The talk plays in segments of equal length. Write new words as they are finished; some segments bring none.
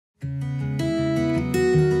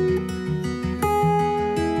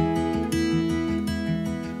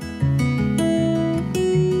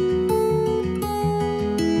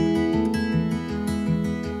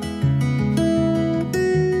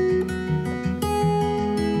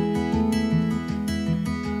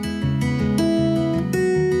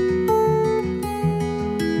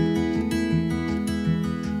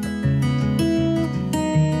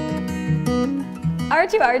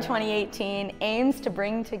R2R 2018 aims to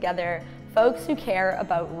bring together folks who care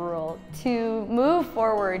about rural to move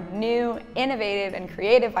forward new, innovative, and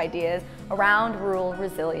creative ideas around rural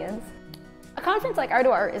resilience. A conference like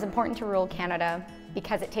R2R is important to rural Canada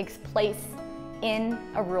because it takes place in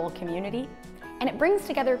a rural community, and it brings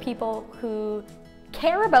together people who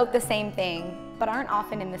care about the same thing but aren't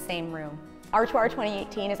often in the same room. R2R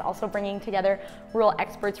 2018 is also bringing together rural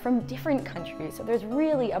experts from different countries, so there's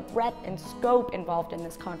really a breadth and scope involved in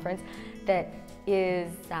this conference that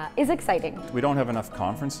is exciting. We don't have enough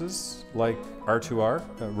conferences like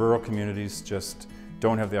R2R. Rural communities just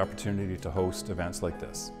don't have the opportunity to host events like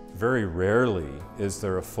this. Very rarely is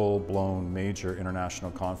there a full-blown major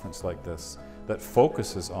international conference like this that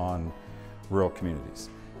focuses on rural communities.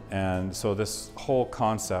 And so this whole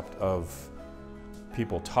concept of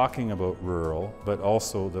people talking about rural, but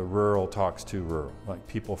also the rural talks to rural, like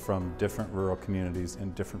people from different rural communities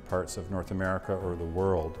in different parts of North America or the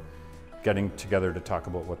world getting together to talk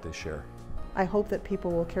about what they share. I hope that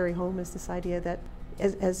people will carry home is this idea that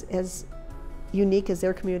as unique as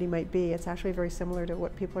their community might be, it's actually very similar to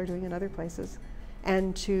what people are doing in other places.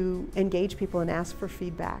 And to engage people and ask for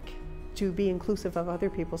feedback, to be inclusive of other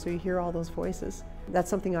people so you hear all those voices. That's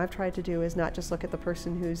something I've tried to do, is not just look at the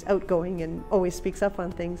person who's outgoing and always speaks up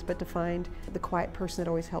on things, but to find the quiet person that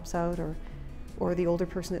always helps out, or the older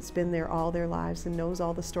person that's been there all their lives and knows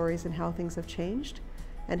all the stories and how things have changed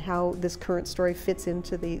and how this current story fits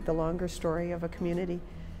into the longer story of a community.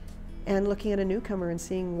 And looking at a newcomer and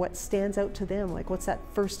seeing what stands out to them, like what's that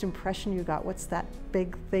first impression you got, what's that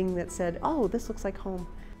big thing that said, oh, this looks like home.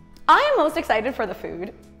 I am most excited for the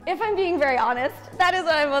food. If I'm being very honest, that is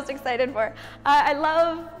what I'm most excited for. I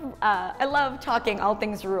love talking all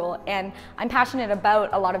things rural, and I'm passionate about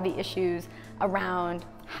a lot of the issues around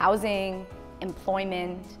housing,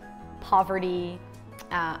 employment, poverty.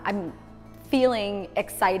 I'm feeling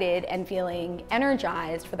excited and feeling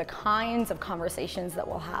energized for the kinds of conversations that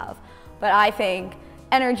we'll have. But I think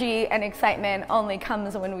energy and excitement only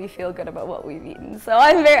comes when we feel good about what we've eaten. So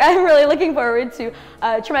I'm really looking forward to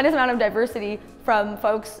a tremendous amount of diversity from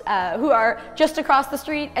folks who are just across the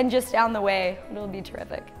street and just down the way. It'll be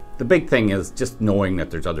terrific. The big thing is just knowing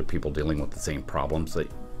that there's other people dealing with the same problems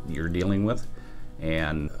that you're dealing with,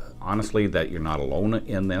 and honestly that you're not alone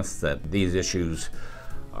in this, that these issues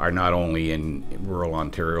are not only in rural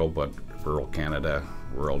Ontario but rural Canada,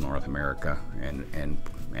 rural North America,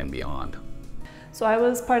 and beyond. So I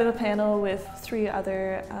was part of the panel with 3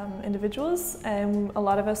 other individuals, and a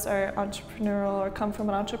lot of us are entrepreneurial or come from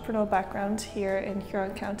an entrepreneurial background here in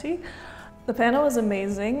Huron County. The panel was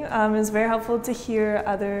amazing. It was very helpful to hear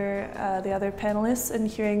the other panelists and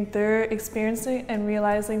hearing their experience and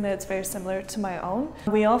realizing that it's very similar to my own.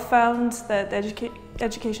 We all found that the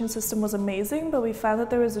education system was amazing, but we found that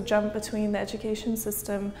there was a jump between the education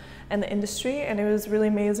system and the industry, and it was really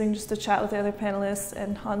amazing just to chat with the other panelists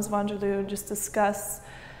and Hans van der Loo and just discuss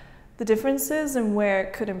the differences and where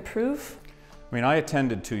it could improve. I mean, I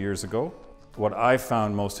attended 2 years ago. What I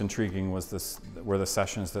found most intriguing were the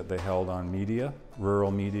sessions that they held on media,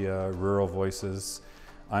 rural voices.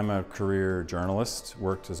 I'm a career journalist,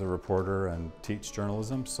 worked as a reporter and teach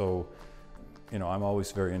journalism, so I'm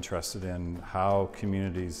always very interested in how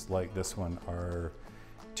communities like this one are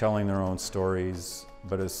telling their own stories,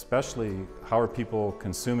 but especially how are people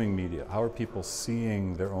consuming media? How are people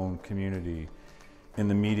seeing their own community in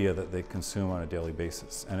the media that they consume on a daily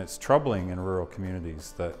basis? And it's troubling in rural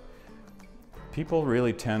communities that people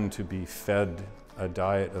really tend to be fed a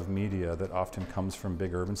diet of media that often comes from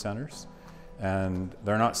big urban centers, and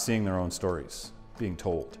they're not seeing their own stories being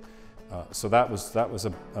told. So that was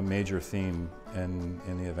a major theme in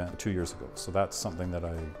the event 2 years ago. So that's something that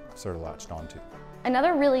I sort of latched onto.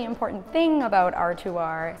 Another really important thing about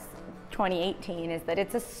R2R 2018 is that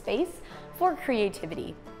it's a space for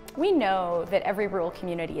creativity. We know that every rural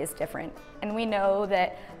community is different, and we know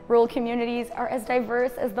that rural communities are as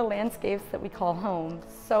diverse as the landscapes that we call home.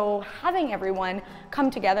 So having everyone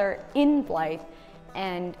come together in Blyth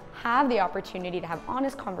and have the opportunity to have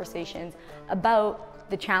honest conversations about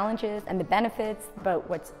the challenges and the benefits, about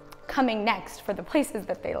what's coming next for the places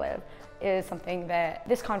that they live, is something that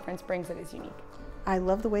this conference brings that is unique. I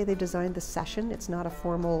love the way they designed the session. It's not a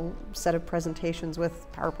formal set of presentations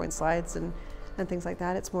with PowerPoint slides and things like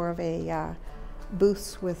that. It's more of a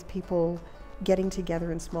booths with people getting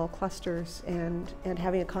together in small clusters and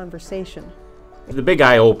having a conversation. The big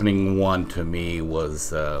eye-opening one to me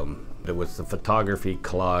was it was the photography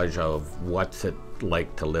collage of what's it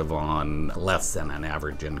like to live on less than an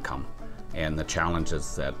average income, and the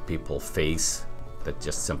challenges that people face that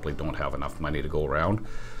just simply don't have enough money to go around.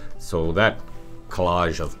 So that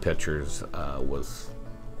collage of pictures was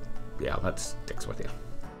yeah, that sticks with you.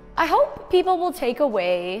 I hope people will take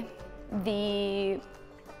away the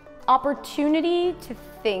opportunity to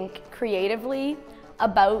think creatively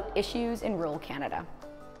about issues in rural Canada.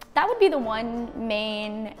 That would be the one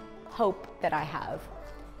main hope that I have.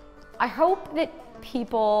 I hope that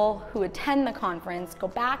people who attend the conference go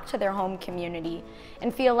back to their home community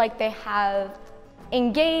and feel like they have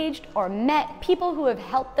engaged or met people who have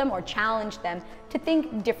helped them or challenged them to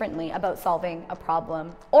think differently about solving a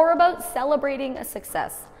problem or about celebrating a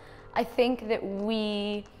success. I think that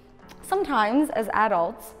we sometimes as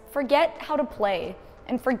adults forget how to play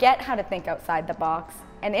and forget how to think outside the box.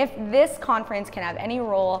 And if this conference can have any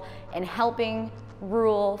role in helping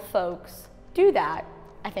rural folks do that,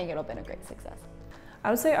 I think it'll have been a great success. I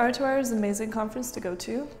would say R2R is an amazing conference to go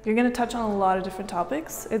to. You're going to touch on a lot of different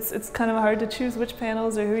topics. It's kind of hard to choose which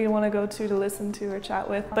panels or who you want to go to listen to or chat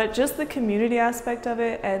with. But just the community aspect of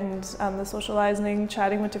it and the socializing,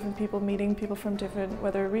 chatting with different people, meeting people from different,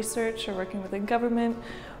 whether research or working within government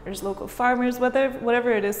or just local farmers, whatever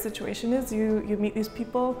it is situation is, you meet these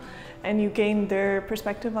people and you gain their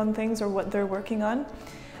perspective on things or what they're working on.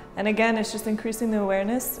 And again, it's just increasing the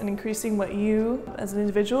awareness and increasing what you as an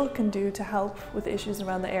individual can do to help with issues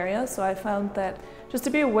around the area. So I found that just to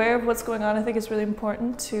be aware of what's going on, I think it's really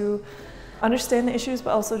important to understand the issues, but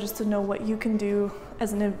also just to know what you can do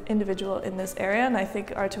as an individual in this area. And I think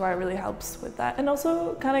R2R really helps with that. And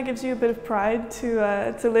also kind of gives you a bit of pride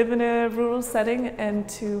to live in a rural setting and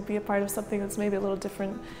to be a part of something that's maybe a little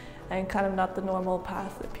different and kind of not the normal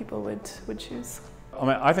path that people would choose.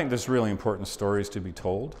 I think there's really important stories to be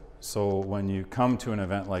told. So when you come to an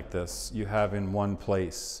event like this, you have in one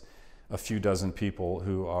place a few dozen people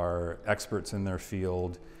who are experts in their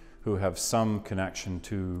field, who have some connection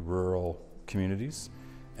to rural communities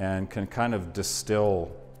and can kind of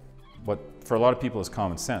distill what for a lot of people is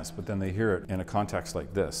common sense, but then they hear it in a context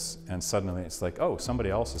like this and suddenly it's like, oh, somebody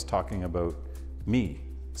else is talking about me.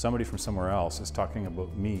 Somebody from somewhere else is talking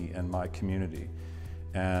about me and my community.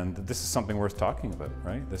 And this is something worth talking about,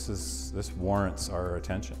 right? This warrants our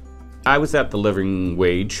attention. I was at the living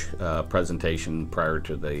wage presentation prior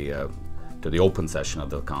to the open session of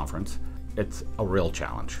the conference. It's a real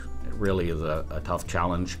challenge. It really is a tough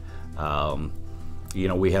challenge. You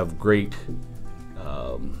know, we have great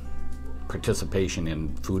participation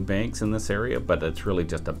in food banks in this area, but it's really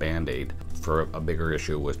just a band-aid for a bigger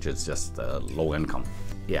issue, which is just low income.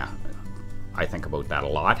 Yeah. I think about that a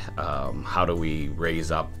lot. How do we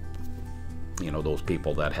raise up, you know, those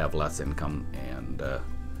people that have less income and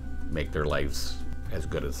make their lives as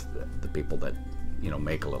good as the people that, you know,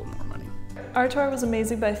 make a little more money. R2R was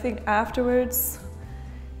amazing, but I think afterwards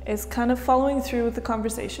is kind of following through with the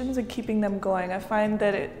conversations and keeping them going. I find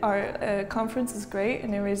that our conference is great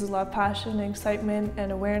and it raises a lot of passion and excitement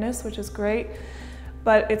and awareness, which is great.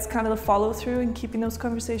 But it's kind of the follow through and keeping those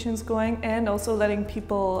conversations going and also letting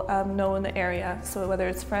people know in the area. So whether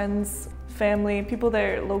it's friends, family, people that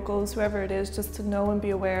are locals, whoever it is, just to know and be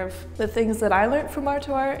aware of the things that I learned from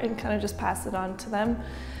R2R and kind of just pass it on to them.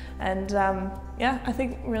 And yeah, I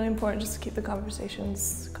think really important just to keep the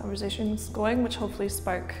conversations going, which hopefully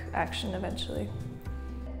spark action eventually.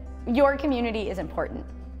 Your community is important.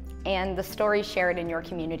 And the stories shared in your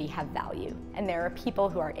community have value. And there are people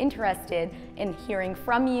who are interested in hearing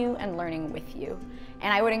from you and learning with you.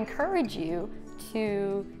 And I would encourage you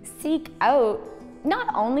to seek out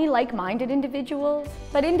not only like-minded individuals,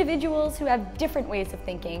 but individuals who have different ways of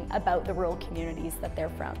thinking about the rural communities that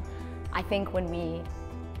they're from. I think when we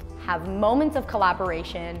have moments of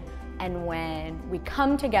collaboration and when we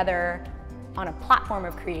come together on a platform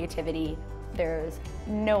of creativity, there's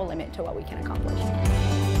no limit to what we can accomplish.